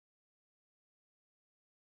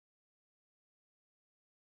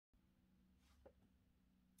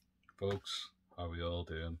folks, how we all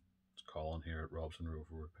doing? It's Colin here at Robson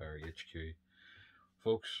Rover Repair HQ.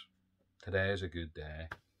 Folks, today is a good day.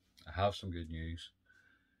 I have some good news.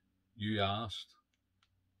 You asked,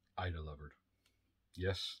 I delivered.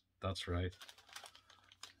 Yes, that's right.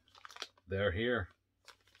 They're here.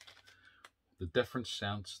 The different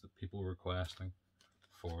scents that people were requesting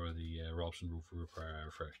for the Robson Rover Repair air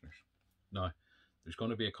fresheners. Now, there's going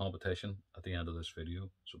to be a competition at the end of this video,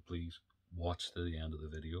 so please watch to the end of the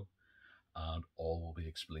video and all will be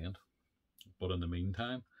explained. But in the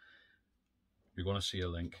meantime, you're going to see a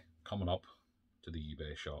link coming up to the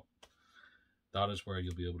eBay shop. That is where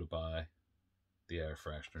you'll be able to buy the air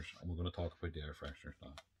fresheners, and we're going to talk about the air fresheners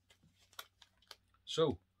now.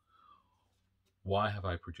 So, why have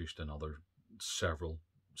I produced several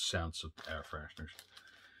scents of air fresheners?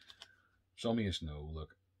 Some of you know,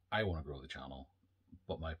 look, I want to grow the channel,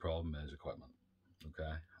 but my problem is equipment.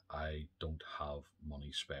 Okay, I don't have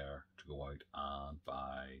money spare to go out and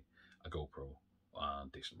buy a GoPro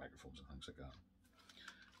and decent microphones and things like that.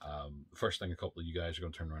 The first thing a couple of you guys are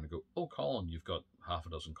going to turn around and go, "Oh, Colin, you've got half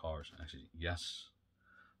a dozen cars." And I said, yes,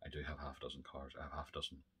 I do have half a dozen cars. I have half a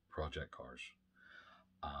dozen project cars.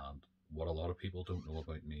 And what a lot of people don't know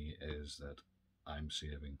about me is that I'm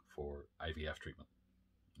saving for IVF treatment.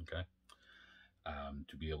 Okay.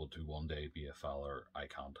 To be able to one day be a father, I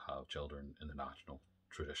can't have children in the natural,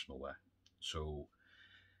 traditional way. So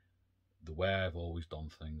the way I've always done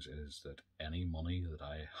things is that any money that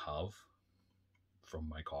I have from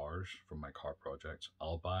my cars, from my car projects,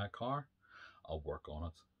 I'll buy a car, I'll work on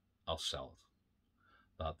it, I'll sell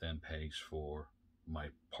it. That then pays for my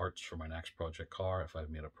parts for my next project car if I've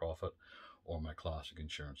made a profit, or my classic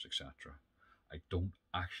insurance, etc. I don't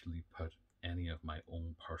actually put any of my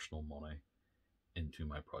own personal money into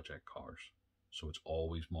my project cars. So it's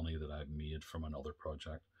always money that I've made from another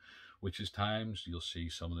project, which is times you'll see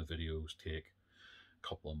some of the videos take a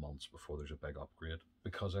couple of months before there's a big upgrade,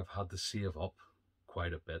 because I've had to save up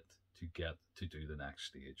quite a bit to get to do the next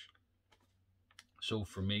stage. So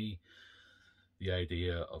for me, the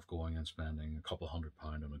idea of going and spending a couple £100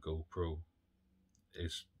 on a GoPro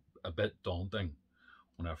is a bit daunting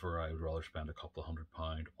whenever I would rather spend a couple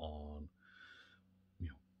 £100 on,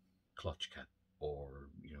 clutch kit, or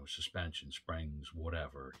suspension, springs,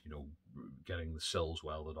 whatever, getting the sills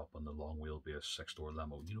welded up on the long wheelbase 6-door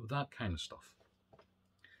limo, that kind of stuff.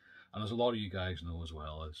 And as a lot of you guys know as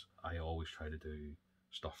well, as I always try to do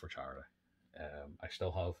stuff for charity. I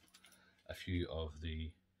still have a few of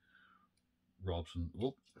the Robson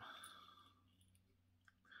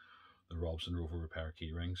Rover Repair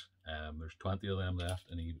key rings. There's 20 of them left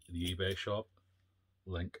in the eBay shop,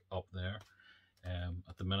 link up there.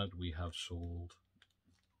 At the minute we have sold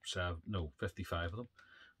 55 of them,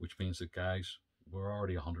 which means that, guys, we're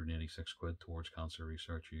already 186 quid towards Cancer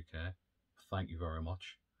Research UK. Thank you very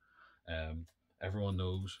much. Everyone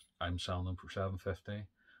knows I'm selling them for £7.50.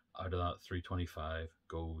 Out of that, £3.25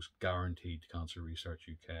 goes guaranteed to Cancer Research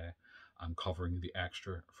UK. I'm covering the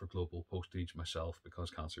extra for global postage myself because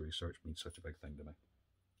Cancer Research means such a big thing to me.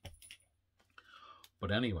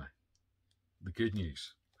 But anyway, the good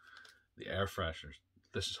news, the air fresheners,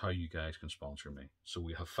 this is how you guys can sponsor me. So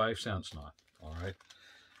we have 5 cents now, all right?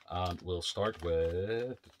 And we'll start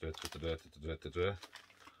with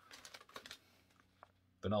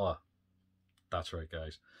vanilla. That's right,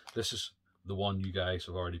 guys. This is the one you guys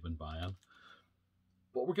have already been buying,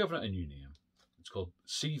 but we're giving it a new name. It's called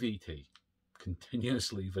CVT,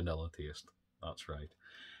 Continuously Vanilla Taste. That's right.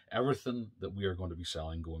 Everything that we are going to be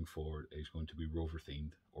selling going forward is going to be Rover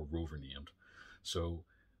themed or Rover named. So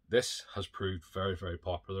this has proved very, very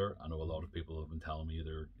popular. I know a lot of people have been telling me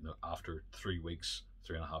they're, after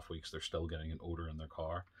 3.5 weeks, they're still getting an odor in their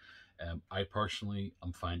car. I personally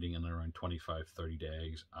am finding in around 25-30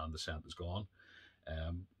 days and the scent is gone.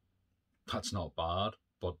 That's not bad,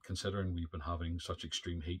 but considering we've been having such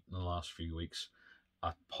extreme heat in the last few weeks,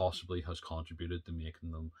 that possibly has contributed to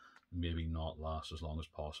making them maybe not last as long as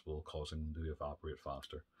possible, causing them to evaporate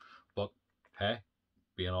faster. But hey,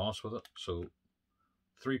 being honest with it, so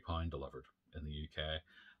 £3 delivered in the UK,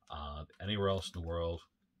 and anywhere else in the world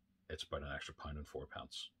it's about an extra £1.04.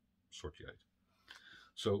 Sort you out.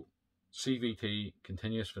 So CVT,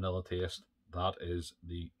 Continuous Vanilla Taste, that is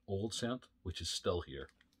the old scent, which is still here.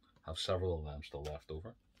 Have several of them still left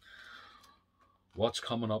over. What's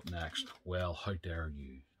coming up next? Well, how dare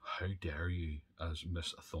you, as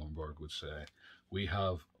Miss Thornburg would say. We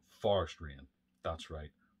have forest rain. That's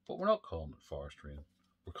right, but we're not calling it forest rain.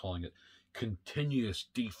 We're calling it Continuous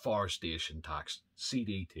Deforestation Tax,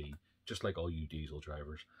 CDT, just like all you diesel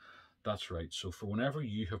drivers. That's right. So for whenever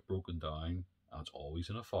you have broken down and it's always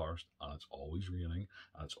in a forest, and it's always raining,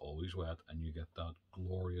 and it's always wet, and you get that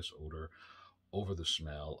glorious odor over the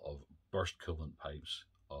smell of burst coolant pipes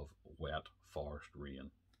of wet forest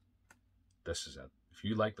rain. This is it. If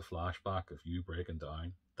you like the flashback of you breaking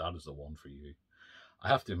down, that is the one for you. I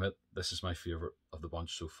have to admit, this is my favourite of the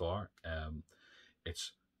bunch so far.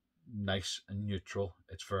 It's nice and neutral.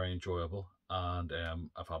 It's very enjoyable, and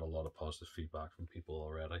I've had a lot of positive feedback from people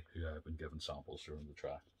already who I've been given samples during the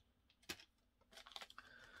try.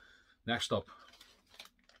 Next up,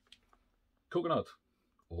 coconut,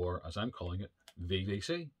 or as I'm calling it,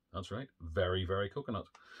 VVC. That's right, very, very coconut.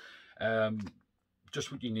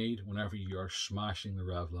 Just what you need whenever you are smashing the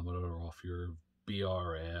rev limiter off your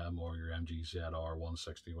BRM or your mgzr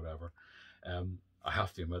 160, whatever. I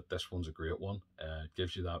have to admit, this one's a great one. It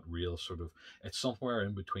gives you that real sort of, it's somewhere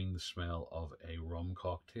in between the smell of a rum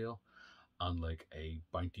cocktail and like a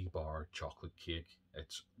Bounty Bar chocolate cake.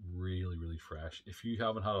 It's really, really fresh. If you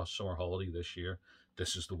haven't had a summer holiday this year,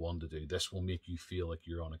 this is the one to do. This will make you feel like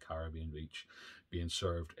you're on a Caribbean beach being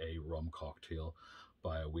served a rum cocktail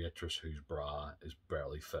by a waitress whose bra is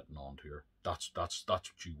barely fitting onto her. That's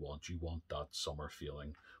what you want. You want that summer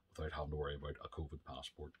feeling without having to worry about a COVID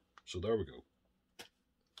passport. So there we go.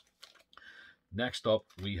 Next up,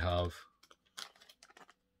 we have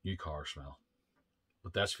new car smell.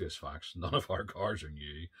 But let's face facts, none of our cars are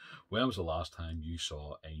new. When was the last time you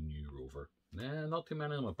saw a new Rover? Nah, not too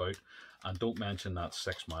many of them about. And don't mention that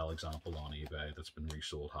 6 mile example on eBay that's been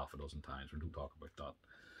resold half a dozen times. We don't talk about that.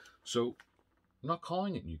 So, we're not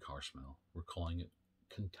calling it new car smell. We're calling it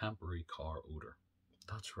contemporary car odor.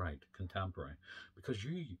 That's right, contemporary. Because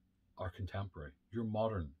you are contemporary. You're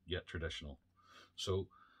modern, yet traditional. So,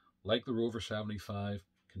 like the Rover 75,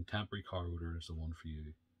 contemporary car odor is the one for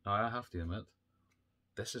you. Now, I have to admit,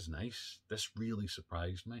 this is nice. This really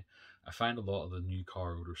surprised me. I find a lot of the new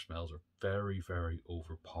car odor smells are very, very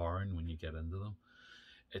overpowering when you get into them.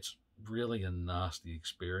 It's really a nasty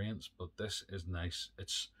experience, but this is nice.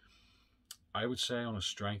 It's, I would say, on a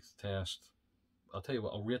strength test, I'll tell you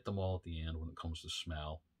what, I'll rate them all at the end when it comes to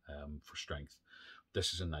smell for strength.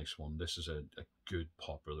 This is a nice one. This is a good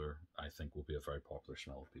popular, I think will be a very popular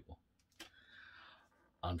smell with people.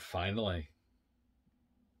 And finally,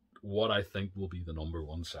 what I think will be the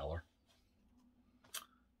 #1 seller,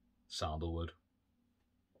 sandalwood.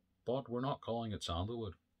 But we're not calling it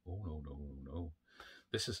sandalwood. Oh, no, no, no, no.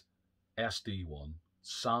 This is SD1,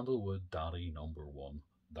 Sandalwood Daddy #1.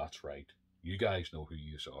 That's right. You guys know who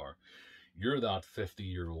you are. You're that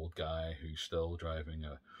 50-year-old guy who's still driving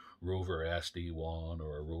a Rover SD1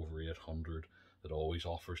 or a Rover 800 that always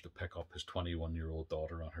offers to pick up his 21-year-old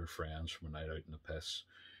daughter and her friends from a night out in the piss.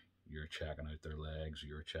 You're checking out their legs,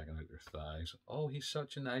 you're checking out their thighs. Oh, he's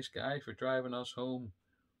such a nice guy for driving us home.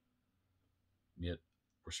 Mate,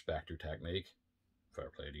 respect your technique. Fair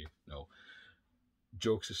play to you. No.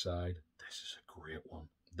 Jokes aside, this is a great one.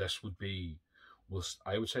 This would be,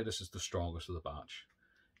 I would say this is the strongest of the batch.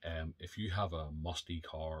 If you have a musty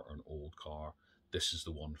car or an old car, this is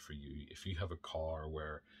the one for you. If you have a car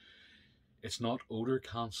where it's not odor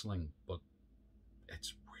cancelling, but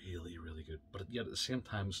it's really, really good, but yet at the same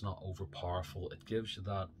time it's not over powerful. It gives you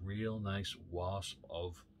that real nice wasp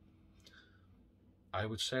of, I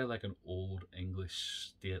would say, like an old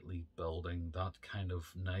English stately building, that kind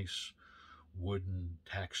of nice wooden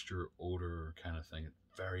texture odor kind of thing.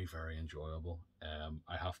 Very, very enjoyable.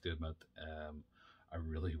 I have to admit, I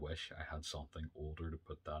really wish I had something older to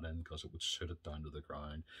put that in, because it would suit it down to the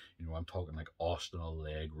ground. You know, I'm talking like Austin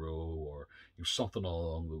Allegro, or you know, something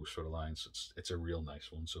along those sort of lines. It's a real nice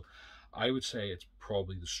one. So I would say it's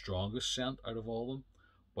probably the strongest scent out of all of them,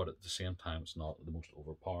 but at the same time it's not the most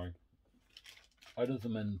overpowering. Out of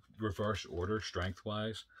them in reverse order, strength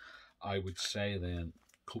wise, I would say then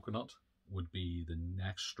coconut would be the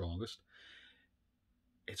next strongest.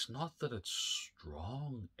 It's not that it's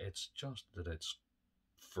strong, it's just that it's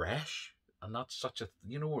fresh, and that's such a,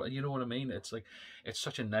 you know what I mean. It's like, it's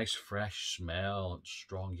such a nice fresh smell. It's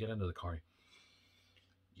strong. You get into the car,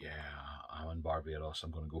 yeah, I'm in Barbados,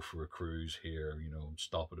 I'm going to go for a cruise here, you know,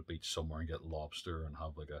 stop at a beach somewhere and get lobster and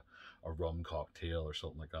have like a rum cocktail or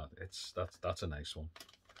something like that. That's a nice one.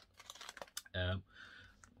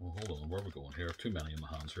 Well, hold on, where are we going here? Too many in my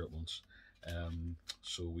hands here at once.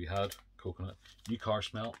 So we had coconut. New car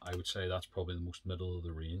smell, I would say that's probably the most middle of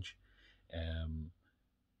the range.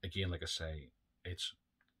 Again, like I say, it's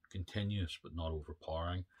continuous but not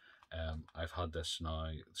overpowering. I've had this now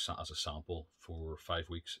as a sample for 5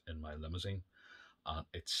 weeks in my limousine, and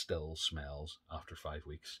it still smells after 5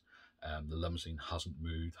 weeks. The limousine hasn't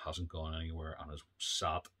moved, hasn't gone anywhere, and has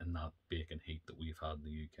sat in that baking heat that we've had in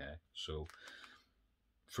the UK. So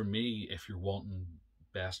for me, if you're wanting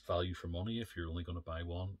best value for money, if you're only going to buy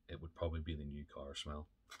one, it would probably be the new car smell.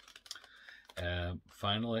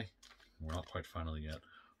 Finally, we're not quite finally yet.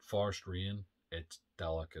 Forest Rain. It's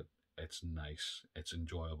delicate. It's nice. It's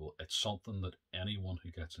enjoyable. It's something that anyone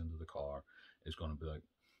who gets into the car is going to be like,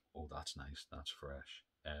 oh, that's nice. That's fresh.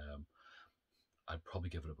 I'd probably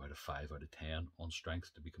give it about a 5 out of 10 on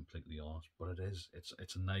strength, to be completely honest. But it is.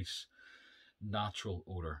 It's a nice, natural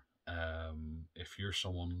odor. If you're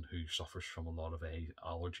someone who suffers from a lot of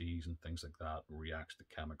allergies and things like that, reacts to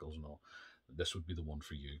chemicals and all, this would be the one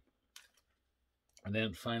for you. And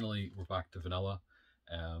then finally, we're back to vanilla.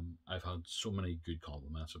 I've had so many good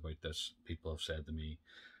compliments about this. People have said to me,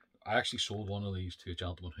 I actually sold one of these to a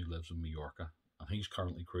gentleman who lives in Mallorca, and he's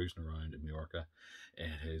currently cruising around in Mallorca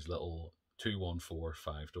in his little 214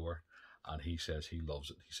 5-door, and he says he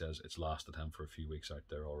loves it. He says it's lasted him for a few weeks out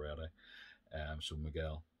there already. So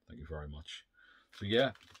Miguel, thank you very much. So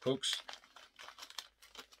yeah, folks,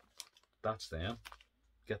 that's them.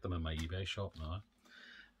 Get them in my eBay shop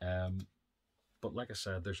now. But like I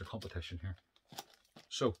said, there's a competition here.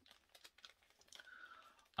 So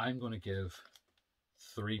I'm going to give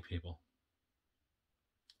 3 people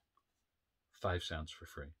 5 cents for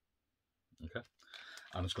free. Okay?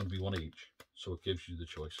 And it's going to be one each. So it gives you the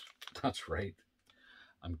choice. That's right.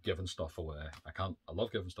 I'm giving stuff away. I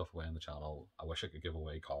love giving stuff away on the channel. I wish I could give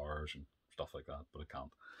away cars and stuff like that, but I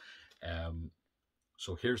can't.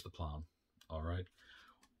 So here's the plan. All right.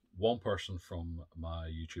 One person from my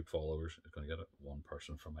YouTube followers is going to get it. One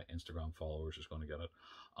person from my Instagram followers is going to get it.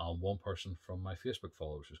 And one person from my Facebook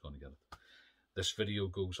followers is going to get it. This video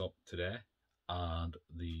goes up today, and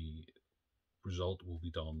the result will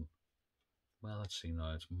be done. Well, let's see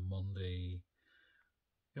now. It's Monday.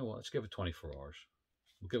 You know what? Let's give it 24 hours.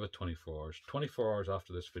 We'll give it 24 hours. 24 hours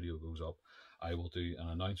after this video goes up, I will do an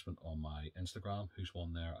announcement on my Instagram, who's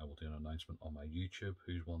won there. I will do an announcement on my YouTube,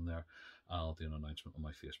 who's won there. And I'll do an announcement on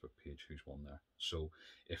my Facebook page, who's won there. So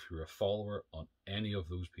if you're a follower on any of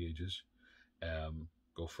those pages,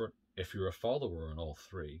 go for it. If you're a follower on all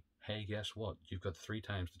 3, hey, guess what? You've got 3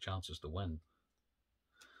 times the chances to win.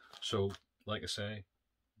 So, like I say,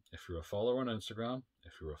 if you're a follower on Instagram,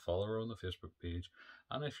 if you're a follower on the Facebook page,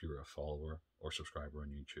 and if you're a follower or subscriber on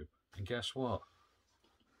YouTube, and guess what?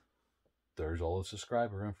 There's all the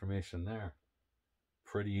subscriber information there.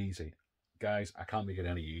 Pretty easy. Guys, I can't make it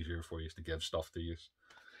any easier for you to give stuff to you.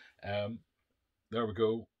 There we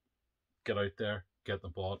go. Get out there, get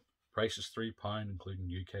them bought. Price is £3, including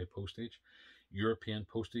UK postage. European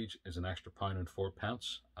postage is an extra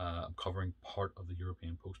 £1.04. I'm covering part of the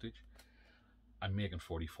European postage. I'm making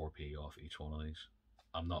 44p off each one of these.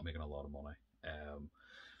 I'm not making a lot of money.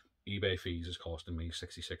 eBay fees is costing me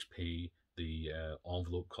 66p. The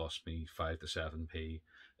envelope cost me 5 to 7p.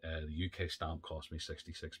 The UK stamp cost me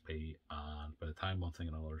 66p. And by the time one thing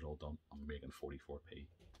and another is all done, I'm making 44p.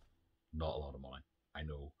 Not a lot of money. I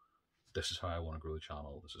know. This is how I want to grow the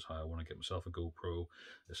channel. This is how I want to get myself a GoPro.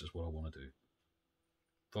 This is what I want to do.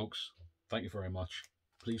 Folks, thank you very much.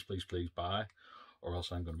 Please, please, please buy, or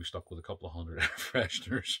else I'm going to be stuck with a couple of hundred air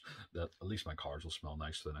fresheners that at least my cars will smell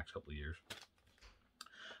nice for the next couple of years.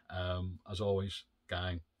 As always,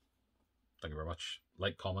 gang, thank you very much.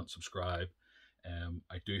 Like, comment, subscribe.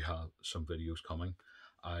 I do have some videos coming.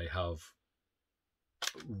 I have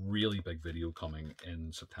a really big video coming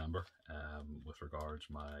in September with regards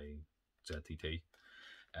my mgzt-t.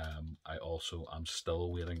 I'm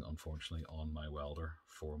still waiting, unfortunately, on my welder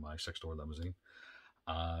for my 6-door limousine.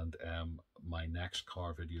 And my next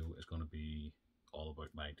car video is going to be all about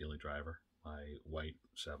my daily driver, my white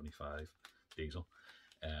 75 diesel.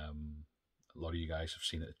 A lot of you guys have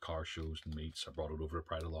seen it at car shows and meets. I brought it over to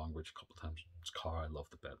Pride of Longbridge a couple of times. It's a car I love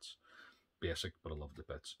the bits. Basic, but I love the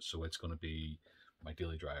bits. So it's going to be my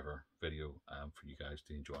daily driver video for you guys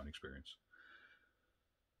to enjoy and experience.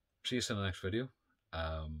 See you in the next video.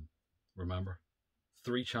 Remember,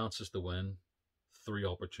 3 chances to win, 3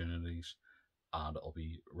 opportunities, and it'll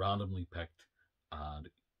be randomly picked, and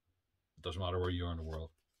it doesn't matter where you are in the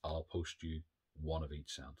world, I'll post you 1 of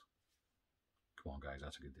each cent. Come on guys,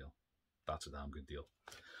 that's a good deal. That's a damn good deal.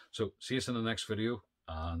 So see us in the next video,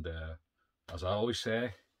 and as I always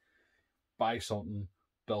say, buy something,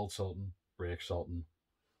 build something, break something,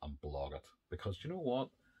 and blog it. Because you know what?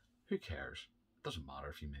 Who cares? It doesn't matter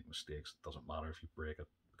if you make mistakes. It doesn't matter if you break it.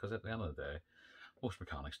 Because at the end of the day, most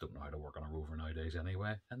mechanics don't know how to work on a Rover nowadays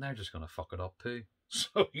anyway, and they're just going to fuck it up too.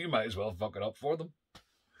 So you might as well fuck it up for them.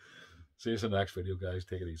 See you in the next video, guys.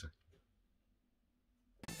 Take it easy.